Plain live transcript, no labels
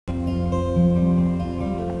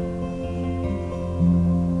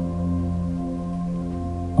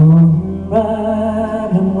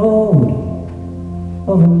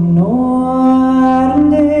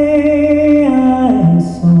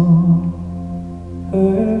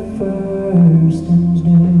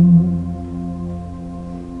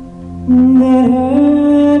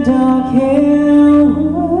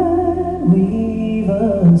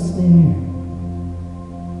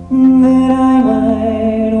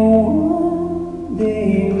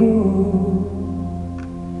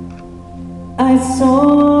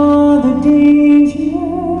saw the danger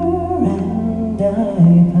and I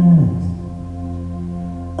passed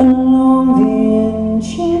along the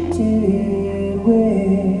enchanted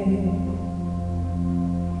way,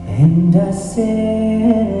 and I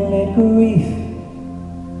said, let grief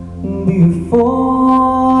be a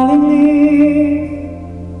falling leaf,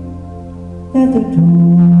 at the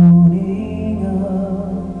dawning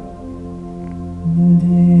of the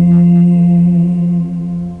day.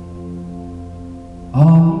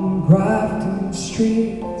 On Grafton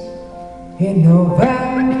Street in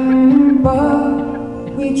November,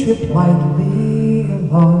 we trip lightly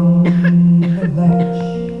along the ledge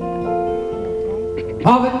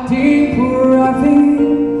of a deep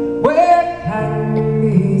ravine where can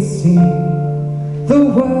be seen the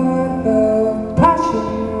word of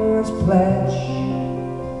passion's pledge.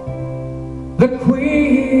 The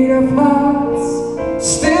Queen of Hearts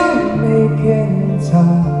still making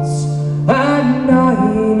tarts and I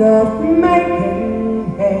not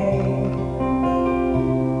making hay.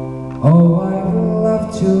 Oh, I've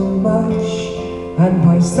loved too much, and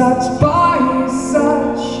by such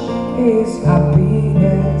is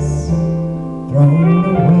happiness thrown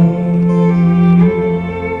away.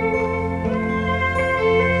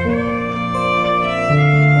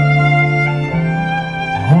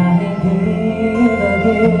 I give a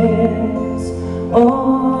guess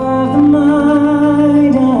of the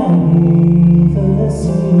mind, I give a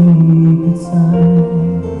secret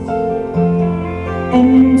signs,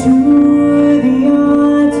 and to the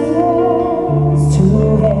artist to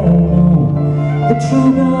have known the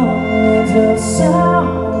true gods of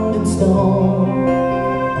sound and stone,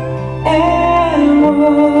 and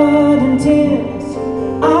what intent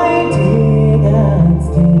I did not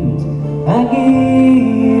stint, I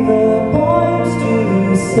gave a poems to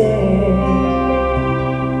say,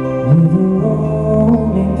 with a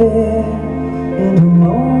roaming there and a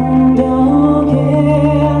long dark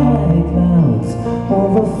hair like clouds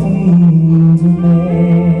over fields of May.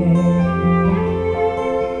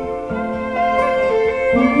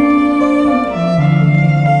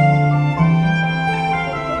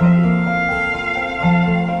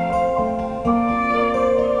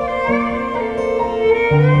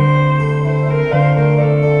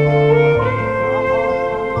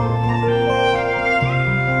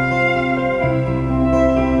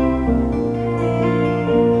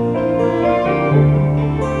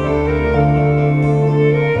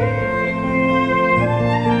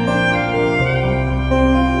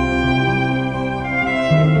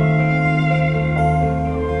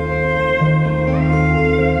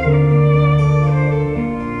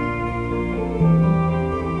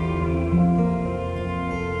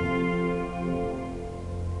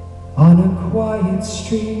 On a quiet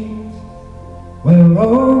street where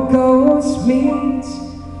all ghosts meet,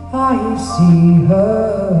 I see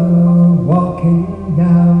her walking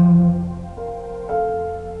down,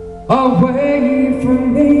 away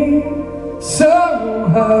from me so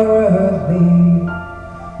hurriedly.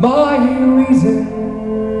 My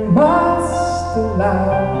reason must allow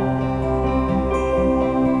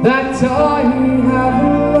that I have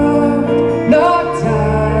loved not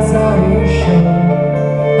as I should,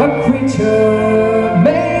 a creature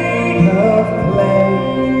made of clay.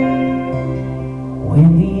 When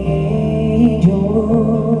the angel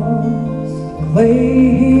moves, Clay,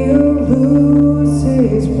 he'll lose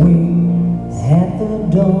his wings at the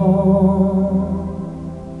dawn